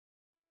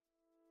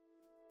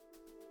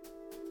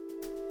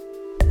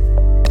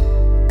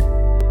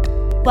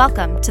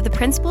Welcome to the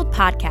Principled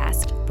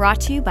Podcast,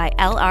 brought to you by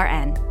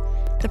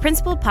LRN. The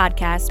Principled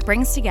Podcast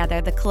brings together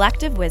the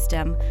collective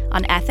wisdom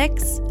on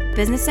ethics,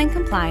 business and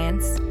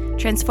compliance,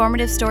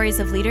 transformative stories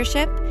of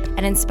leadership,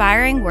 and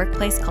inspiring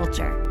workplace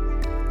culture.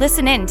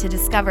 Listen in to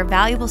discover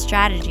valuable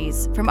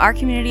strategies from our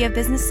community of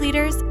business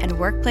leaders and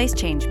workplace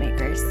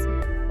changemakers.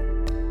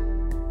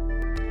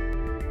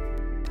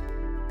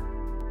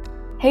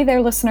 Hey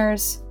there,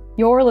 listeners.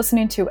 You're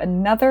listening to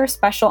another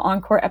special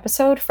encore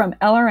episode from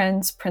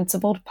LRN's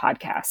Principled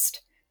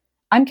Podcast.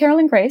 I'm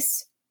Carolyn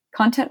Grace,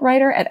 content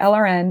writer at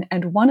LRN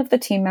and one of the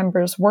team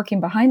members working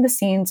behind the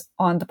scenes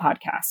on the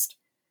podcast.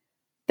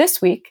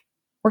 This week,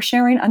 we're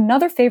sharing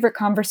another favorite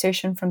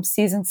conversation from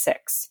Season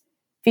 6,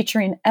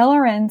 featuring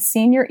LRN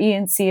Senior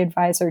E&C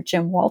Advisor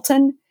Jim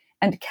Walton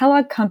and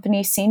Kellogg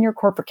Company Senior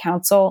Corporate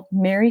Counsel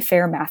Mary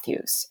Fair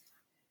Matthews.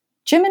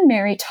 Jim and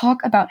Mary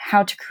talk about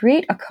how to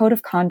create a code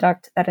of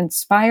conduct that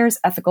inspires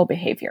ethical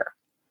behavior,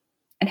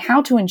 and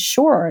how to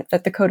ensure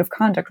that the code of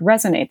conduct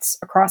resonates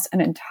across an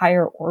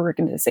entire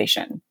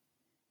organization.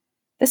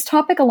 This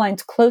topic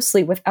aligns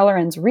closely with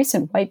LRN's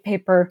recent white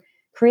paper,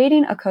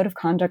 Creating a Code of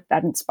Conduct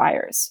That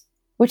Inspires,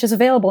 which is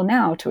available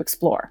now to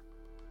explore.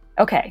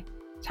 Okay,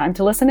 time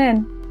to listen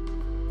in.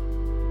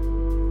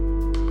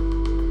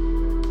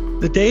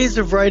 The days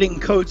of writing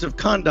codes of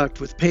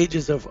conduct with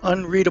pages of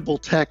unreadable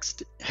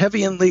text,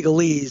 heavy in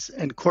legalese,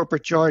 and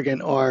corporate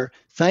jargon are,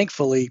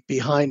 thankfully,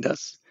 behind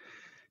us.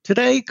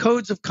 Today,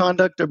 codes of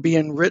conduct are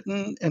being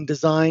written and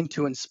designed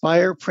to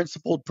inspire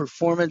principled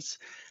performance,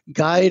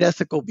 guide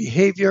ethical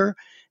behavior,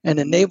 and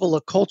enable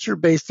a culture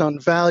based on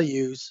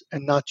values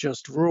and not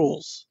just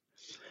rules.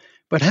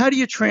 But how do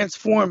you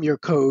transform your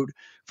code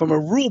from a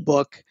rule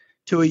book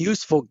to a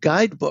useful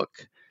guidebook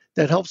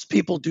that helps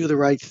people do the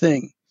right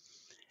thing?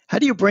 How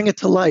do you bring it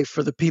to life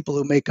for the people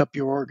who make up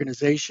your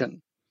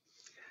organization?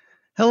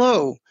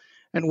 Hello,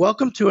 and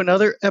welcome to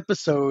another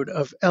episode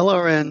of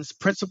LRN's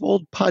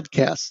Principled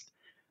Podcast.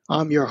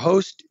 I'm your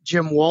host,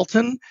 Jim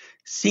Walton,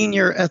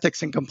 Senior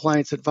Ethics and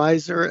Compliance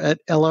Advisor at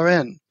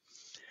LRN.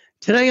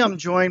 Today I'm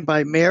joined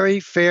by Mary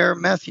Fair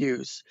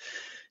Matthews,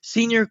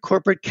 Senior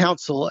Corporate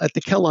Counsel at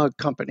the Kellogg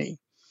Company.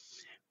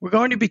 We're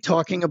going to be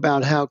talking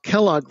about how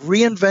Kellogg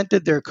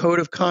reinvented their code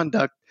of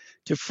conduct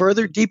to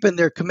further deepen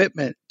their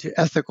commitment to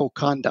ethical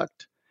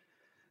conduct.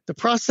 The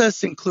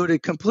process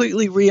included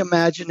completely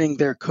reimagining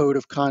their code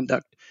of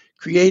conduct,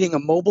 creating a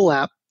mobile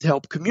app to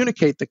help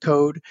communicate the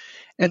code,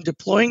 and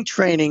deploying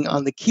training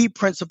on the key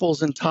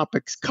principles and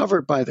topics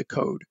covered by the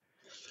code.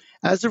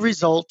 As a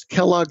result,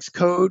 Kellogg's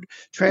code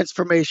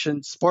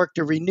transformation sparked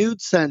a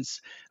renewed sense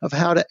of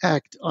how to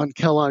act on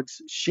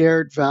Kellogg's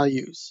shared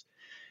values.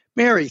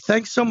 Mary,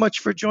 thanks so much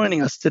for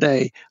joining us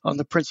today on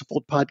the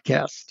Principled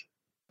Podcast.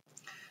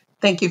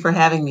 Thank you for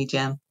having me,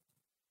 Jim.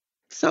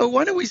 So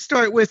why don't we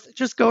start with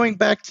just going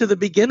back to the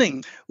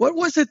beginning? What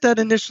was it that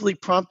initially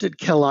prompted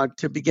Kellogg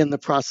to begin the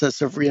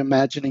process of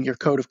reimagining your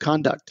code of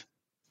conduct?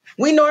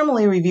 We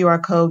normally review our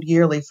code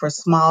yearly for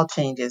small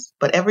changes,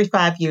 but every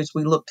 5 years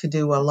we look to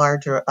do a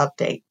larger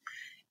update.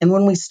 And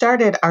when we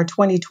started our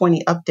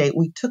 2020 update,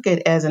 we took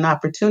it as an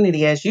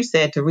opportunity, as you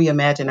said, to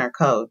reimagine our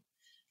code.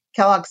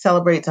 Kellogg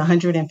celebrates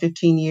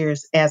 115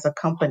 years as a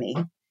company,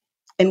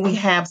 and we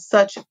have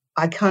such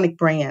iconic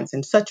brands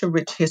and such a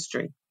rich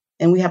history.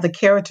 And we have the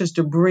characters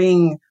to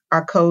bring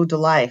our code to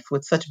life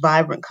with such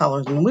vibrant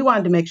colors. And we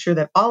wanted to make sure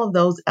that all of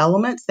those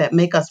elements that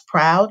make us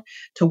proud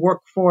to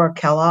work for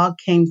Kellogg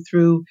came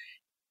through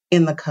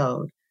in the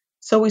code.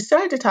 So we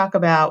started to talk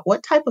about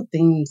what type of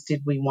themes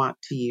did we want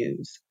to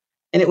use.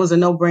 And it was a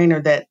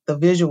no-brainer that the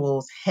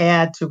visuals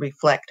had to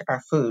reflect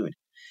our food.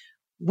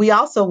 We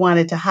also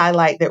wanted to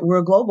highlight that we're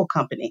a global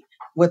company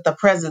with a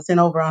presence in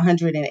over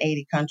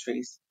 180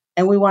 countries.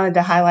 And we wanted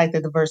to highlight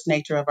the diverse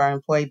nature of our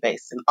employee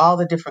base and all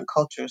the different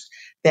cultures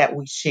that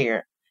we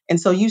share.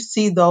 And so you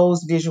see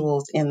those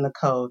visuals in the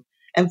code.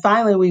 And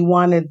finally, we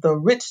wanted the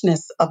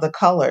richness of the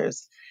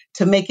colors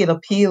to make it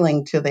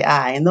appealing to the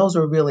eye. And those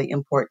were really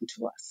important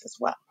to us as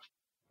well.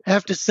 I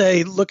have to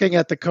say, looking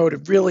at the code,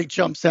 it really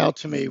jumps out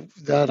to me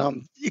that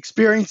I'm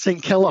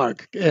experiencing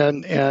Kellogg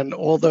and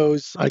all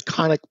those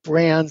iconic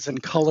brands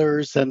and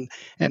colors and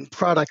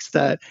products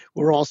that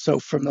we're also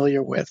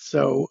familiar with.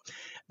 So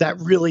that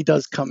really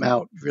does come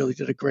out. Really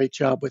did a great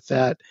job with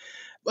that.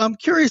 I'm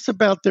curious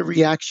about the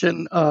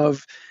reaction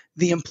of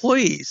the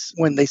employees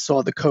when they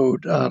saw the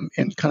code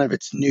in kind of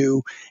its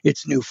new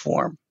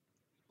form.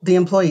 The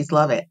employees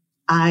love it.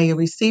 I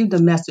received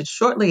a message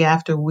shortly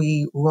after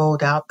we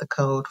rolled out the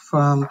code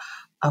from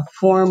a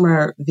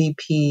former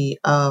VP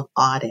of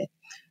audit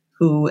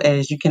who,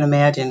 as you can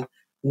imagine,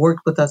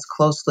 worked with us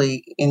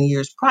closely in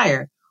years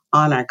prior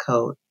on our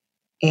code.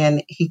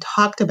 And he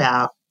talked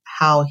about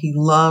how he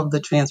loved the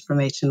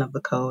transformation of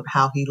the code,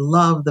 how he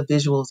loved the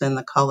visuals and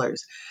the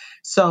colors.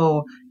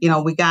 So,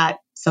 we got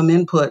some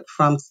input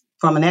from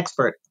an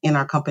expert in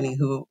our company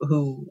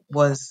who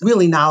was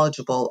really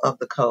knowledgeable of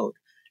the code.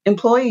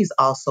 Employees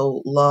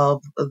also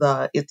love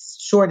it's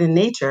short in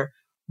nature,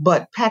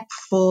 but packed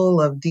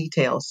full of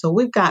details. So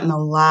we've gotten a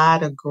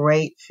lot of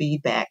great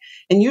feedback.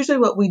 And usually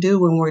what we do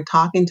when we're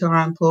talking to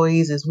our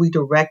employees is we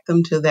direct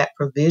them to that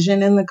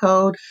provision in the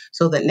code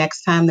so that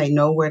next time they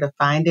know where to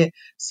find it.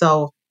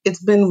 So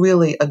it's been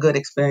really a good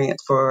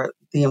experience for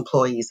the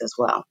employees as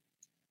well.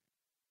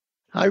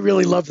 I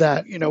really love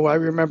that. I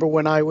remember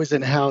when I was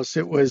in house,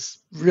 it was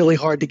really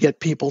hard to get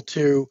people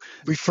to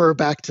refer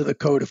back to the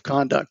code of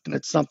conduct. And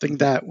it's something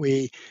that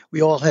we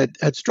all had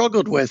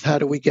struggled with. How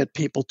do we get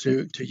people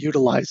to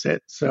utilize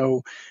it?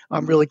 So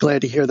I'm really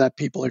glad to hear that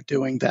people are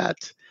doing that.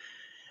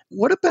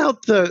 What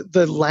about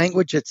the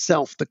language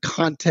itself, the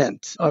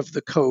content of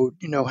the code?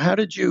 How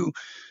did you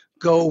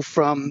go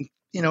from,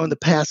 in the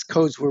past,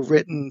 codes were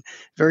written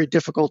very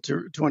difficult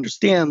to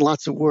understand,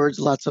 lots of words,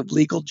 lots of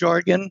legal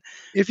jargon.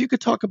 If you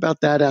could talk about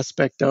that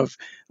aspect of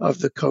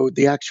the code,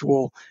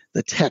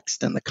 the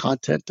text and the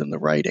content and the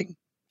writing.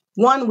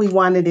 One, we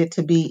wanted it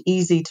to be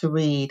easy to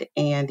read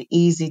and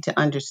easy to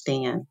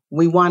understand.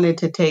 We wanted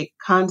to take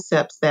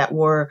concepts that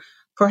were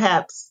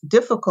perhaps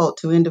difficult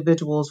to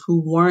individuals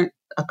who weren't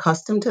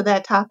accustomed to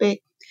that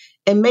topic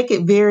and make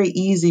it very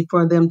easy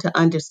for them to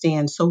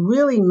understand. So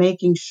really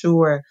making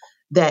sure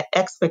that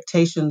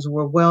expectations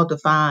were well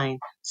defined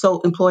so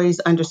employees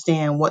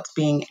understand what's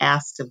being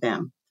asked of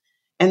them.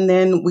 And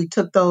then we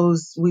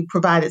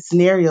provided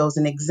scenarios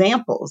and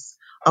examples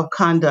of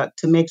conduct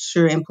to make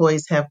sure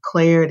employees have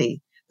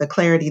the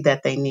clarity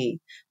that they need.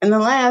 And the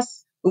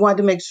last, we wanted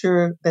to make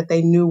sure that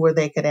they knew where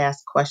they could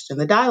ask questions.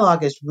 The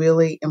dialogue is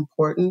really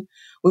important.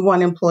 We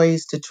want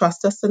employees to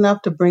trust us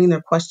enough to bring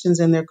their questions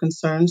and their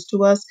concerns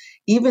to us,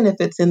 even if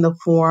it's in the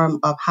form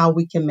of how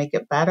we can make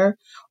it better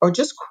or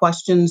just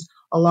questions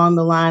along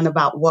the line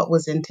about what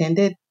was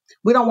intended.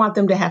 We don't want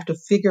them to have to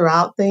figure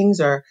out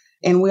things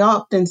and we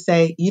often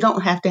say, you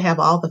don't have to have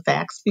all the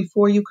facts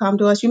before you come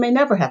to us. You may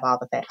never have all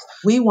the facts.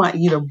 We want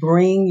you to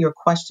bring your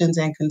questions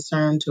and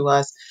concern to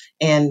us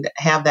and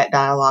have that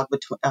dialogue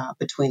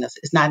between us.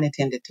 It's not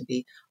intended to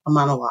be a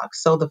monologue.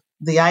 So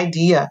the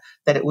idea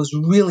that it was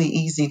really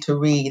easy to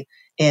read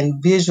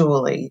and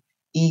visually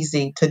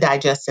easy to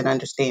digest and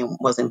understand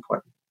was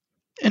important.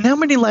 And how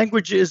many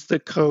languages is the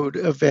code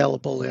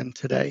available in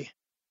today?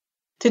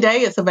 Today,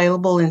 it's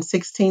available in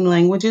 16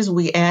 languages.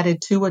 We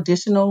added 2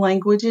 additional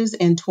languages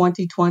in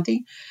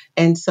 2020.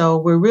 And so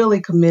we're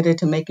really committed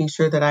to making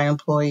sure that our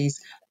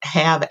employees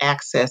have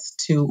access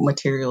to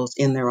materials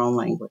in their own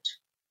language.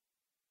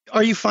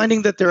 Are you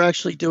finding that they're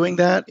actually doing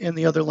that in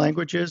the other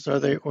languages?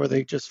 Or are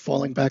they just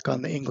falling back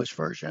on the English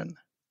version?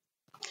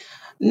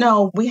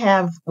 No, we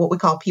have what we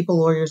call people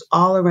lawyers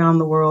all around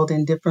the world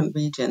in different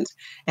regions,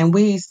 and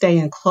we stay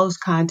in close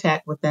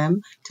contact with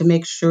them to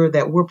make sure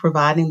that we're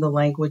providing the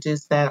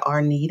languages that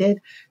are needed.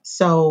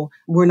 So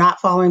we're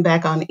not falling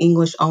back on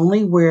English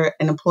only. Where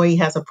an employee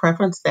has a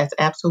preference, that's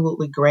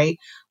absolutely great,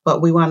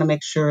 but we want to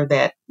make sure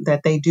that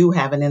they do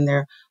have it in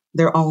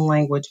their own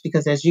language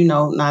because, as you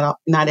know,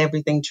 not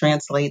everything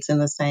translates in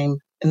the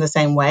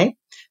same way.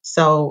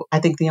 So I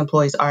think the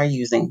employees are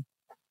using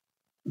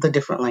the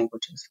different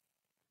languages.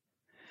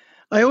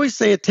 I always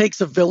say it takes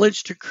a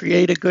village to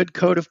create a good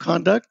code of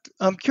conduct.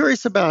 I'm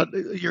curious about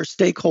your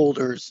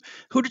stakeholders.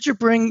 Who did you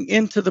bring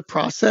into the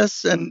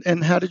process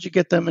and how did you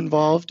get them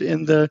involved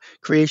in the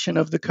creation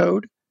of the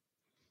code?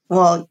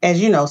 Well,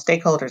 as you know,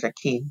 stakeholders are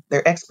key.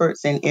 They're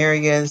experts in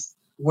areas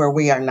where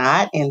we are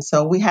not. And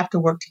so we have to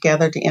work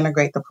together to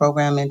integrate the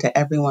program into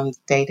everyone's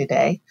day to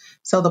day.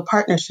 So the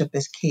partnership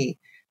is key.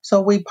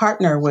 So we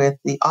partner with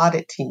the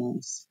audit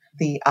teams,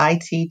 the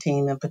IT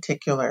team in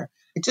particular,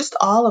 just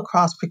all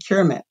across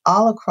procurement,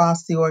 all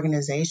across the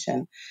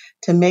organization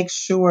to make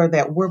sure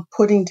that we're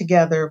putting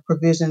together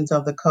provisions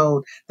of the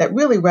code that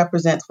really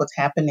represents what's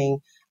happening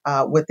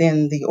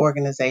within the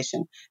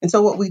organization. And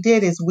so what we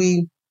did is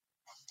we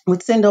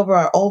would send over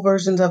our old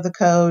versions of the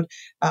code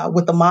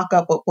with the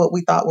mock-up of what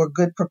we thought were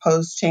good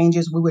proposed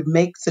changes. We would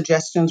make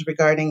suggestions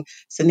regarding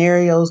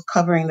scenarios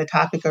covering the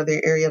topic or their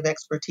area of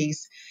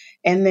expertise.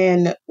 And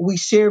then we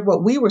shared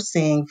what we were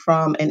seeing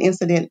from an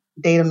incident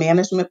data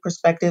management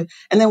perspective.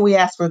 And then we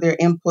asked for their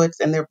inputs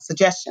and their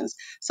suggestions.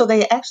 So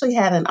they actually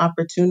had an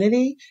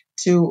opportunity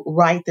to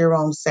write their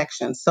own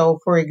sections. So,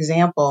 for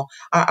example,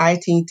 our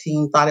IT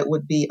team thought it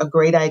would be a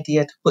great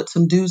idea to put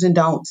some do's and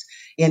don'ts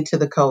into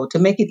the code to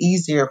make it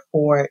easier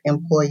for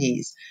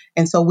employees.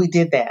 And so we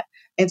did that.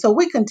 And so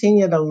we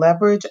continue to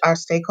leverage our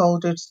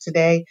stakeholders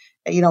today.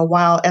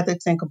 While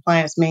ethics and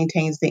compliance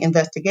maintains the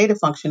investigative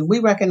function, we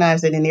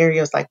recognize that in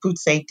areas like food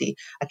safety,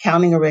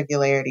 accounting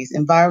irregularities,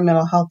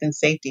 environmental health and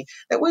safety,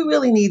 that we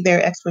really need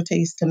their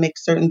expertise to make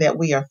certain that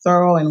we are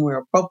thorough and we're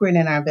appropriate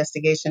in our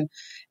investigation.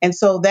 And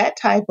so that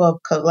type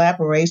of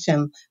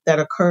collaboration that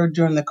occurred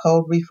during the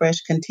code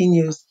refresh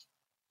continues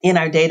in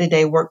our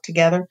day-to-day work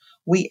together.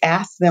 We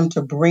ask them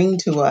to bring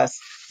to us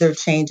their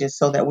changes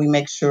so that we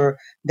make sure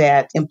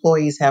that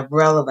employees have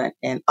relevant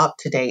and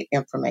up-to-date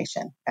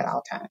information at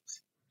all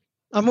times.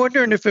 I'm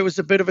wondering if it was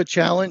a bit of a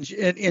challenge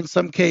in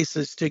some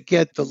cases to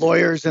get the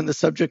lawyers and the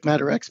subject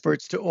matter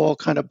experts to all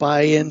kind of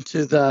buy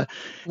into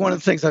one of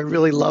the things I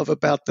really love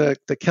about the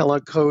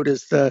Kellogg Code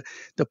is the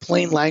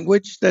plain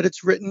language that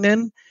it's written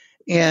in.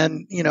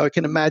 And, I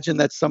can imagine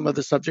that some of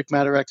the subject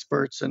matter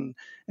experts and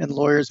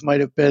lawyers might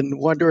have been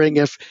wondering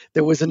if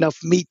there was enough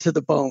meat to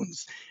the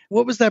bones.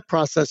 What was that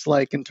process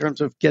like in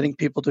terms of getting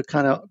people to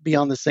kind of be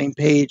on the same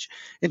page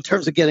in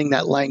terms of getting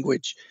that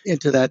language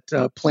into that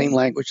plain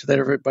language that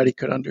everybody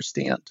could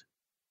understand?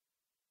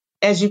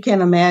 As you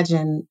can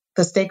imagine,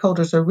 the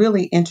stakeholders are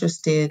really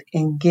interested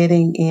in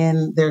getting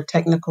in their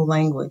technical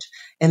language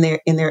and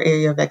in their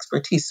area of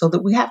expertise, so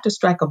that we have to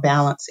strike a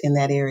balance in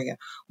that area.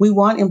 We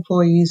want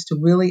employees to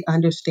really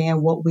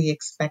understand what we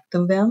expect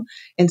of them.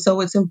 And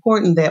so it's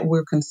important that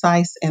we're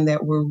concise and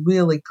that we're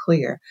really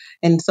clear.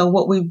 And so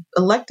what we've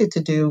elected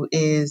to do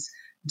is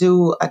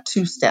do a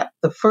two-step.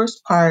 The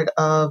first part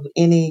of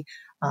any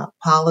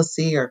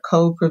policy or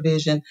code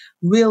provision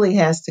really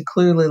has to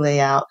clearly lay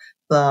out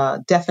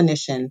the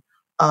definition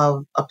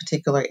of a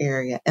particular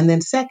area. And then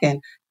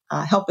second,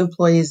 help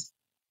employees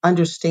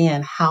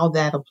understand how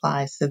that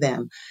applies to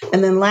them.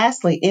 And then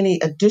lastly, any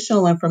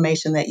additional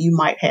information that you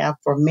might have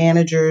for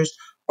managers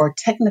or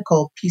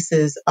technical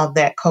pieces of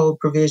that code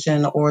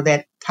provision or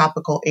that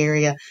topical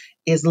area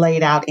is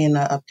laid out in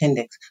an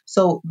appendix.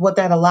 So what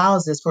that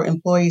allows is for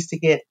employees to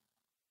get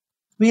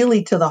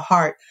really to the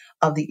heart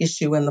of the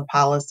issue in the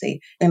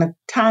policy in a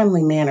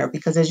timely manner,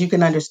 because as you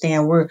can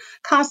understand, we're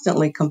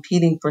constantly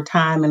competing for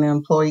time in an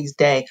employee's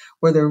day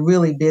where they're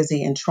really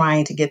busy and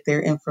trying to get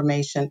their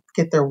information,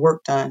 get their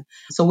work done.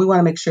 So we want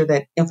to make sure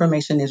that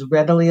information is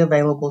readily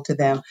available to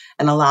them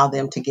and allow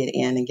them to get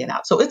in and get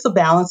out. So it's a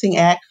balancing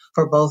act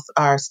for both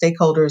our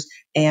stakeholders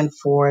and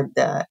for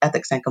the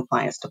Ethics and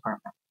Compliance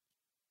Department.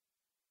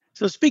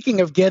 So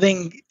speaking of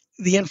getting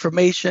the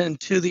information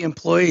to the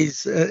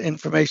employees,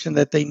 information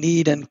that they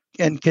need and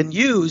can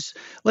use,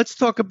 let's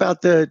talk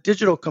about the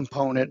digital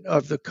component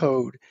of the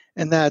code,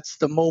 and that's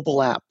the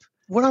mobile app.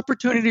 What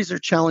opportunities or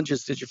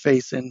challenges did you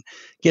face in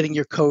getting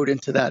your code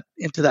into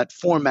that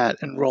format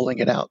and rolling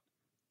it out?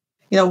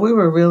 We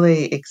were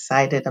really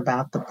excited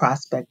about the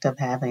prospect of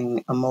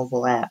having a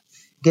mobile app.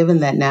 Given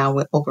that now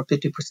with over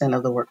 50%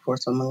 of the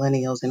workforce are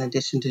millennials in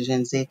addition to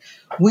Gen Z,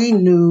 we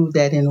knew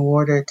that in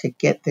order to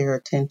get their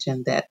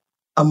attention, that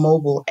a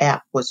mobile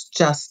app was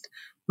just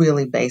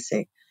really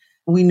basic.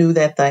 We knew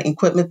that the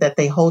equipment that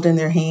they hold in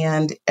their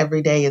hand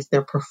every day is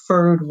their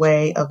preferred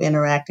way of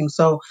interacting.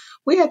 So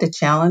we had to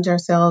challenge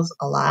ourselves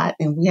a lot,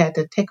 and we had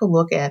to take a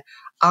look at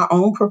our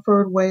own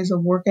preferred ways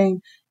of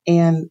working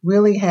and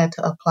really had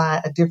to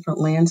apply a different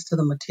lens to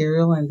the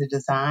material and the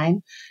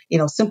design.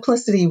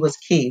 Simplicity was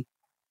key.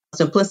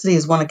 Simplicity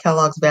is one of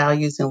Kellogg's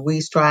values, and we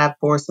strive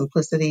for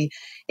simplicity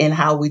in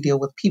how we deal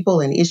with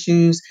people and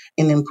issues,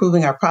 in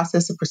improving our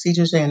process and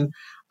procedures and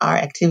our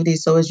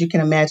activities. So as you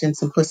can imagine,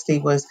 simplicity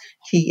was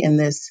key in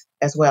this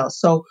as well.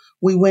 So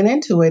we went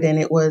into it, and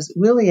it was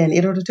really an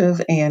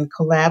iterative and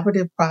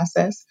collaborative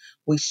process.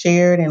 We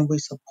shared and we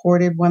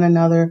supported one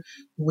another.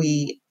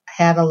 We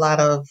had a lot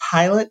of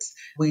pilots.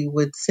 We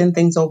would send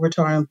things over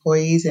to our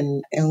employees,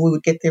 and we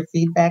would get their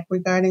feedback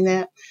regarding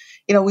that.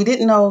 We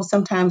didn't know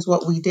sometimes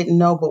what we didn't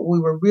know, but we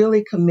were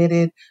really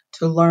committed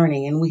to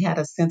learning, and we had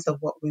a sense of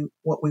what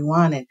we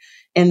wanted.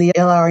 And the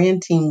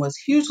LRN team was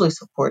hugely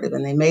supportive,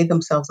 and they made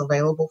themselves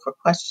available for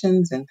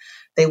questions, and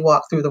they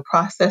walked through the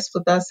process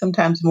with us,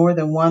 sometimes more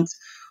than once.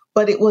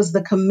 But it was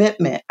the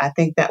commitment, I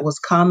think, that was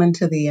common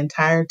to the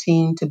entire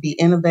team, to be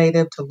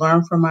innovative, to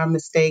learn from our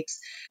mistakes,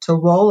 to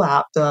roll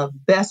out the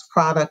best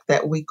product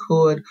that we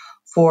could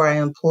for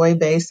our employee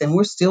base. And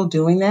we're still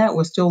doing that.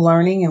 We're still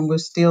learning, and we're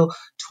still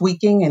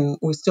tweaking, and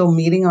we're still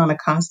meeting on a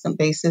constant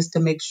basis to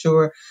make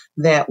sure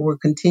that we're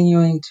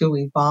continuing to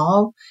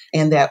evolve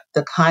and that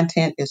the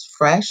content is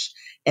fresh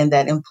and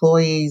that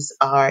employees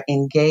are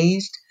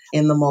engaged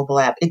in the mobile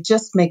app. It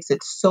just makes it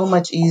so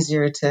much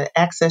easier to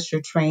access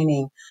your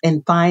training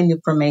and find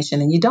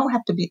information. And you don't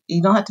have to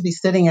be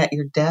sitting at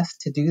your desk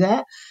to do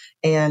that.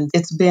 And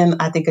it's been,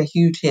 I think, a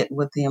huge hit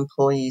with the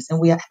employees. And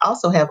we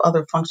also have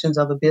other functions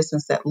of the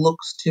business that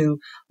looks to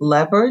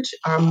leverage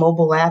our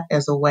mobile app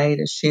as a way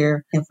to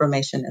share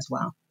information as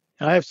well.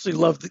 I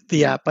absolutely love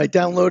the app. I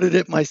downloaded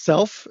it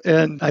myself,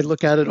 and I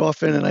look at it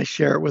often, and I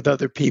share it with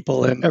other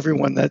people, and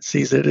everyone that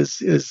sees it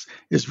is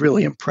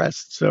really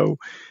impressed. So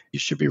you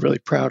should be really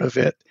proud of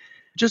it.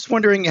 Just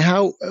wondering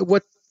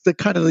what the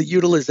kind of the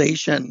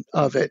utilization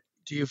of it.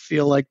 Do you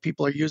feel like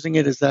people are using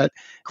it? Is that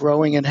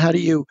growing? And how do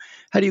you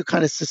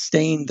kind of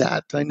sustain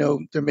that? I know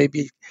there may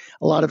be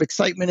a lot of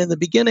excitement in the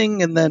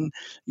beginning, and then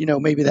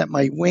maybe that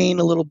might wane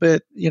a little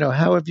bit.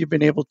 How have you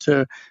been able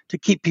to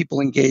keep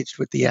people engaged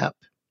with the app?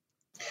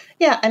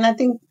 Yeah, and I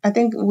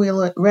think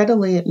we'll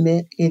readily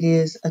admit it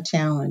is a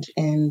challenge.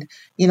 And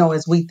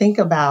as we think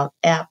about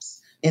apps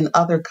in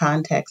other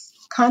contexts,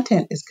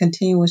 content is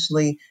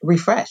continuously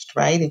refreshed,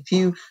 right? If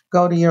you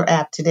go to your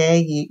app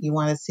today, you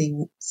want to see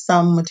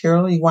some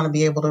material, you want to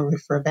be able to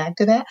refer back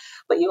to that,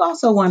 but you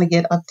also want to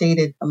get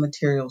updated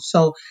material.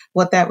 So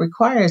what that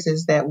requires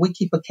is that we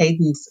keep a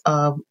cadence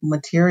of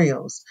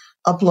materials,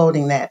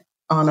 uploading that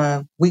on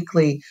a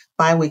weekly,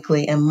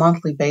 biweekly, and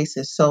monthly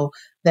basis so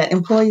that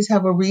employees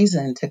have a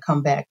reason to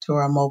come back to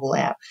our mobile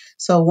app.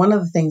 So one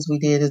of the things we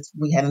did is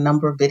we had a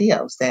number of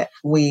videos that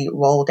we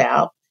rolled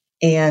out,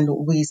 and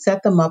we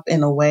set them up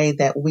in a way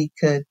that we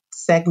could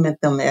segment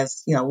them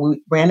as,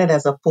 we ran it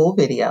as a full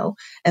video,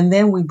 and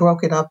then we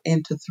broke it up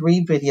into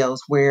 3 videos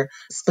where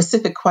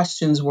specific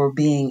questions were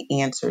being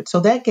answered.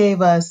 So that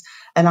gave us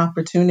an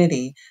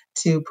opportunity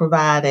to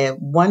provide a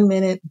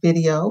 1-minute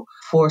video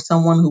for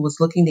someone who was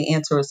looking to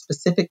answer a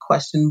specific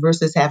question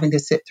versus having to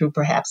sit through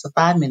perhaps a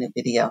 5-minute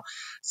video.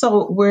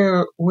 So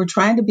we're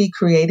trying to be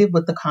creative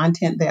with the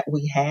content that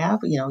we have,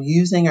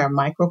 using our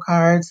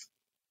microcards.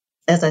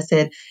 As I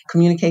said,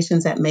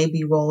 communications that may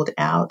be rolled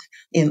out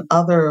in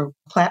other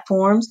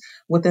platforms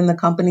within the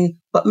company,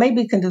 but may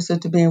be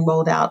conducive to being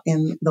rolled out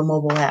in the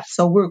mobile app.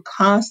 So we're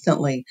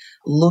constantly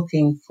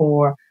looking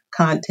for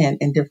content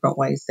in different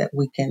ways that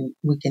we can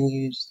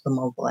use the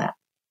mobile app,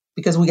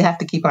 because we have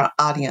to keep our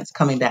audience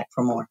coming back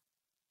for more.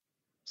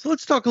 So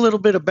let's talk a little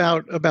bit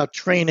about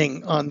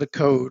training on the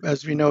code.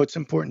 As we know, it's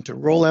important to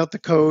roll out the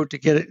code, to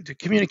get it, to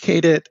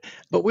communicate it,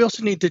 but we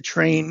also need to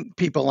train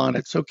people on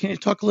it. So can you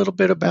talk a little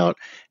bit about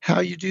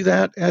how you do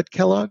that at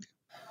Kellogg?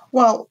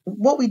 Well,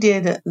 what we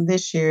did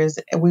this year is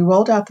we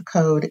rolled out the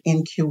code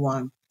in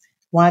Q1.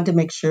 Wanted to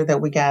make sure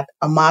that we got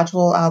a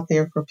module out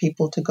there for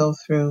people to go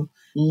through,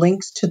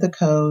 links to the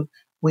code.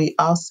 We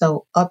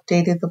also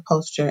updated the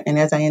poster, and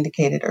as I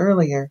indicated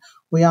earlier,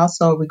 we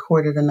also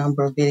recorded a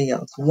number of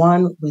videos.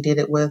 One, we did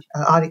it with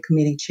an audit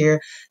committee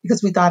chair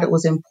because we thought it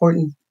was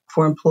important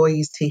for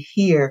employees to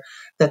hear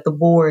that the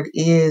board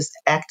is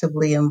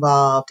actively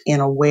involved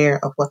and aware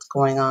of what's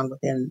going on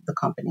within the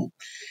company.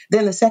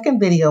 Then the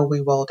second video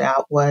we rolled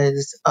out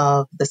was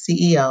of the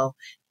CEO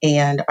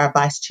and our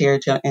vice chair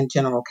and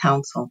general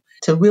counsel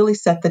to really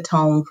set the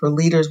tone for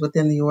leaders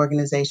within the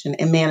organization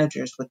and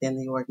managers within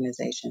the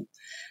organization.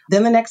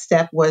 Then the next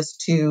step was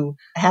to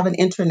have an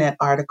internet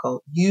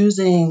article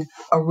using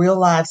a real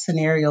live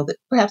scenario that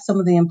perhaps some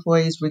of the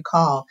employees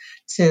recall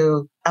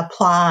to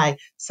apply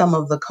some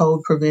of the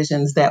code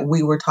provisions that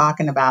we were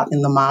talking about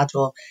in the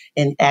module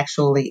and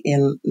actually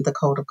in the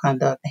Code of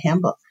Conduct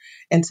handbook.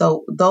 And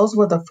so those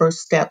were the first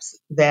steps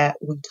that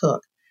we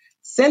took.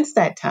 Since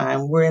that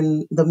time, we're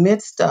in the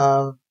midst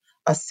of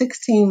a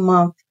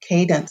 16-month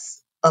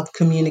cadence of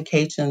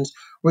communications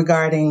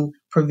regarding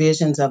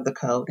provisions of the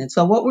code. And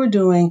so what we're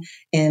doing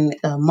in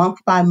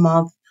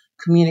month-by-month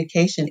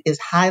communication is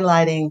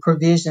highlighting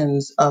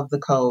provisions of the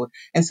code.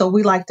 And so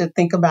we like to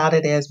think about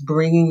it as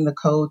bringing the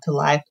code to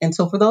life. And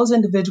so for those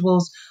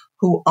individuals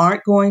who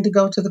aren't going to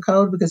go to the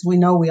code, because we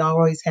know we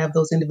always have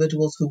those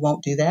individuals who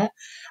won't do that,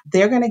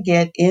 they're going to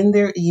get in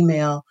their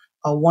email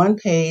a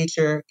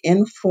 1-pager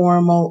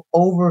informal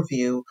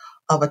overview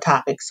of a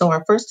topic. So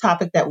our first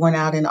topic that went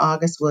out in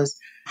August was,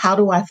 how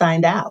do I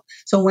find out?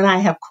 So when I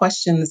have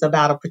questions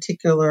about a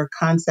particular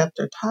concept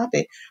or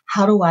topic,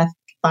 how do I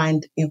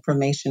find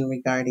information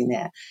regarding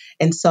that?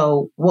 And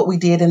so what we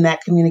did in that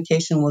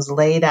communication was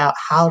laid out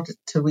how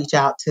to reach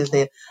out to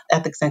the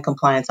Ethics and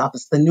Compliance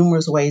Office, the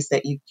numerous ways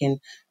that you can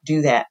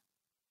do that.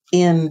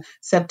 In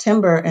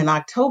September and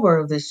October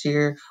of this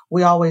year,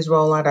 we always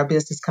roll out our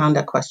business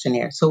conduct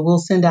questionnaire. So we'll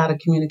send out a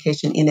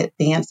communication in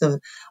advance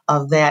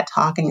of that,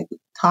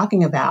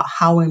 talking about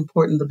how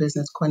important the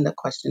business conduct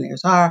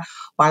questionnaires are,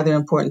 why they're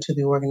important to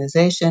the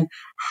organization,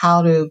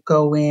 how to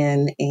go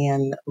in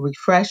and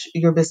refresh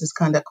your business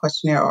conduct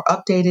questionnaire or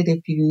update it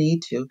if you need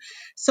to.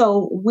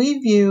 So we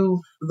view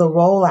the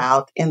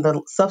rollout and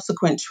the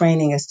subsequent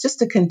training as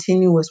just a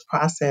continuous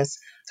process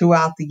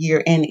throughout the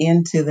year and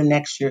into the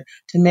next year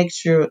to make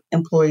sure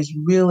employees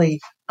really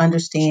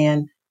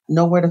understand,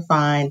 know where to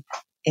find,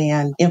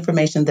 and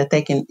information that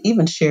they can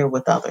even share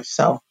with others.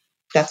 So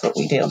that's what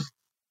we do.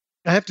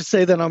 I have to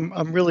say that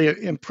I'm really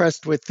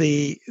impressed with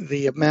the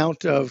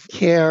amount of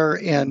care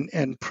and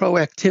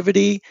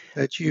proactivity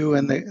that you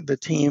and the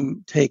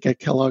team take at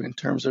Kellogg in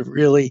terms of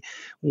really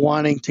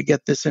wanting to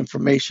get this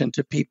information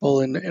to people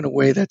in a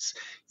way that's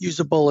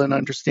usable and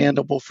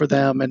understandable for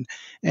them,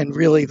 and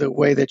really the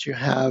way that you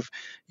have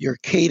your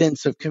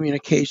cadence of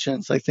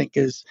communications, I think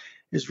is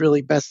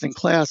really best in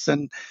class.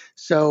 And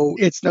so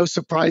it's no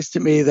surprise to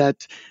me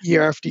that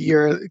year after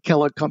year,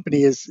 Kellogg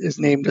Company is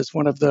named as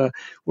one of the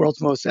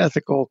world's most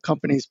ethical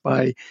companies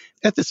by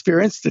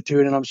Ethisphere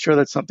Institute. And I'm sure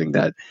that's something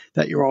that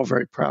you're all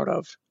very proud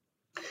of.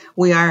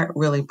 We are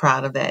really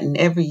proud of that. And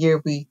every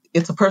year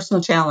it's a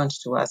personal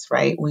challenge to us,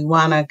 right? We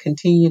want to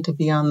continue to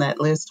be on that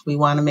list. We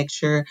want to make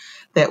sure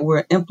that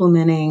we're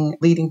implementing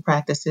leading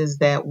practices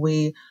that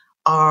we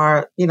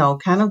are,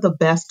 kind of the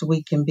best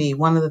we can be.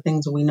 One of the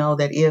things we know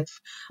that if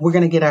we're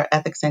going to get our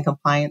ethics and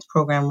compliance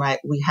program right,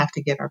 we have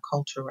to get our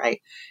culture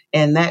right.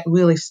 And that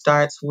really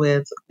starts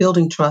with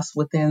building trust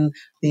within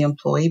the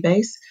employee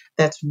base.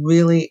 That's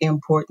really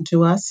important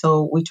to us.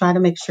 So we try to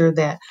make sure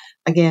that,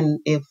 again,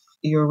 if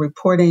you're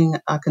reporting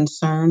a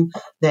concern,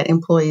 that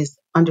employees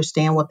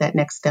understand what that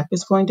next step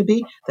is going to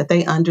be, that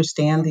they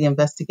understand the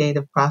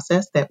investigative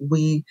process, that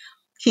we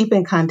keep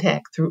in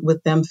contact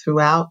with them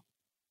throughout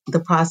the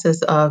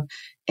process of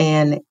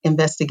an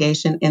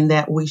investigation, and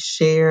that we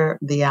share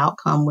the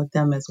outcome with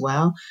them as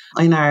well.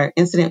 In our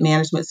incident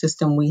management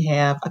system, we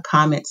have a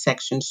comment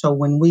section. So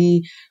when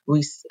we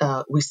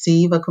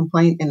receive a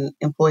complaint, an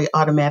employee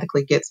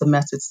automatically gets a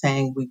message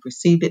saying, "We've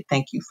received it.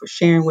 Thank you for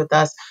sharing with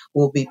us.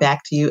 We'll be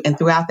back to you." And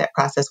throughout that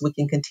process, we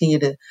can continue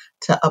to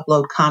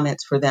upload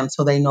comments for them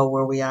so they know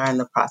where we are in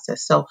the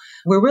process. So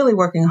we're really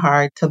working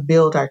hard to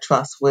build our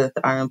trust with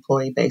our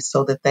employee base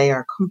so that they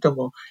are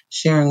comfortable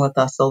sharing with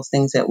us those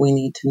things that we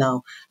need to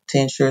know to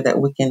ensure that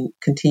we can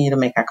continue to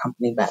make our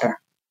company better.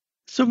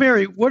 So,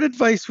 Mary, what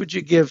advice would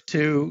you give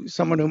to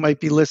someone who might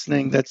be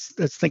listening that's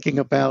thinking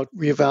about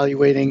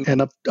reevaluating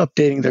and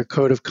updating their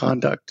code of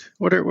conduct?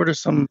 What are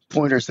some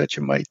pointers that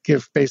you might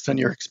give based on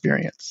your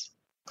experience?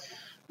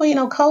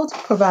 Well, codes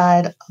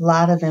provide a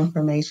lot of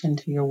information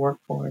to your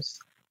workforce,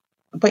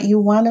 but you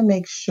want to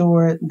make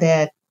sure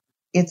that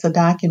it's a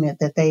document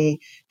that they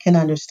can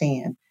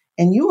understand.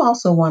 And you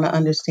also want to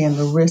understand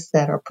the risks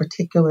that are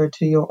particular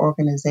to your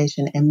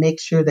organization and make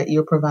sure that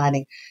you're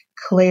providing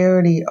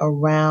clarity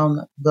around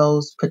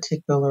those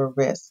particular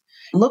risks.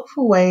 Look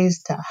for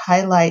ways to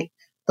highlight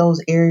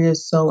those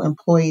areas so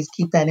employees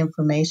keep that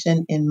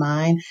information in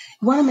mind.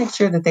 You want to make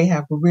sure that they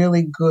have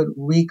really good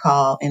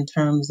recall in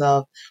terms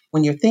of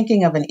when you're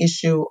thinking of an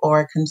issue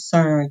or a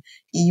concern,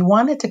 you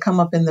want it to come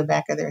up in the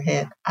back of their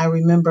head. I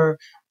remember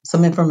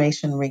some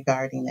information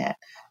regarding that.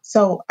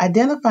 So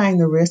identifying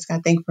the risk, I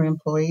think, for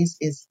employees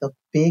is the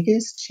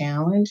biggest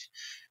challenge.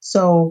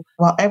 So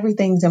while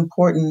everything's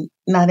important,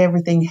 not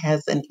everything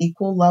has an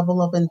equal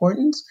level of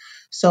importance.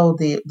 So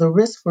the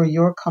risk for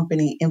your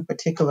company in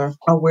particular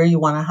are where you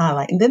want to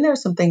highlight. And then there are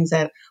some things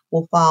that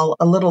will fall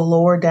a little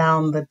lower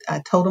down the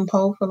totem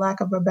pole, for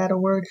lack of a better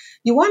word.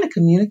 You want to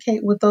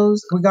communicate with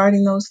those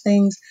regarding those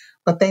things,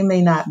 but they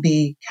may not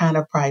be kind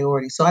of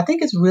priority. So I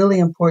think it's really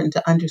important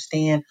to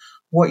understand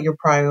what your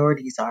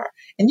priorities are.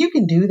 And you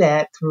can do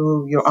that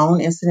through your own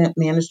incident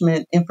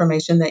management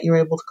information that you're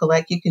able to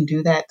collect. You can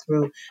do that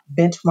through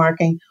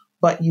benchmarking,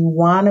 but you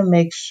want to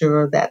make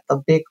sure that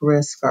the big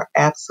risks are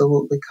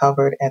absolutely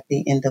covered at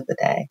the end of the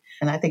day.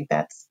 And I think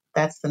that's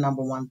the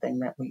number one thing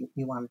that we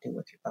want to do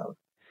with your code.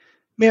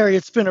 Mary,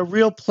 it's been a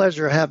real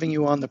pleasure having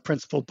you on the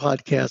Principled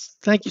Podcast.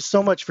 Thank you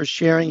so much for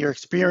sharing your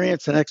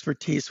experience and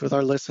expertise with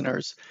our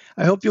listeners.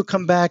 I hope you'll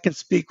come back and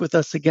speak with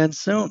us again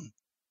soon.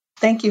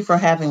 Thank you for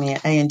having me.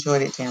 I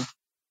enjoyed it, Jim.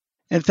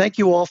 And thank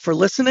you all for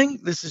listening.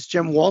 This is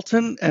Jim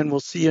Walton, and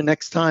we'll see you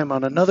next time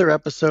on another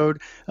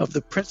episode of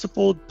the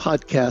Principled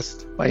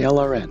Podcast by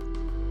LRN.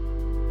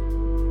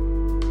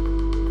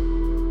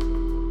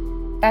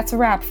 That's a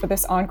wrap for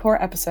this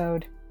encore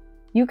episode.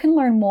 You can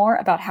learn more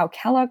about how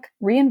Kellogg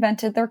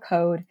reinvented their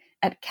code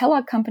at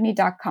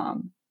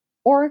kelloggcompany.com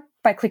or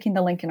by clicking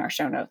the link in our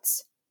show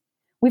notes.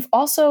 We've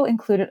also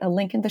included a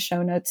link in the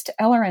show notes to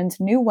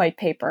LRN's new white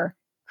paper,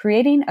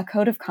 Creating a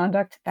Code of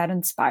Conduct That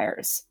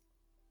Inspires.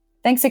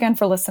 Thanks again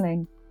for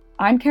listening.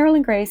 I'm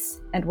Carolyn Grace,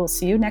 and we'll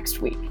see you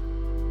next week.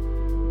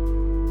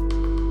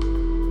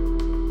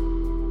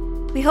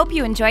 We hope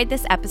you enjoyed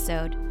this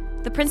episode.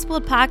 The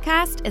Principled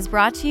Podcast is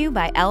brought to you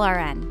by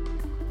LRN.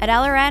 At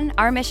LRN,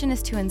 our mission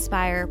is to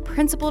inspire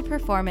principled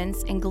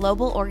performance in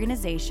global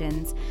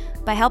organizations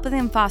by helping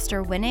them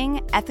foster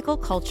winning, ethical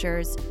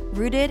cultures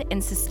rooted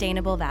in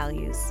sustainable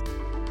values.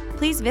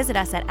 Please visit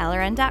us at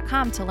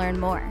LRN.com to learn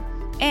more.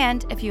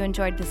 And if you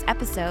enjoyed this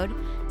episode,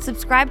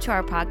 subscribe to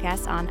our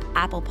podcast on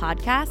Apple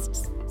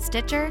Podcasts,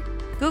 Stitcher,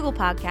 Google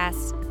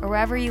Podcasts, or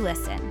wherever you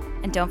listen.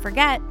 And don't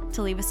forget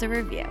to leave us a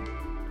review.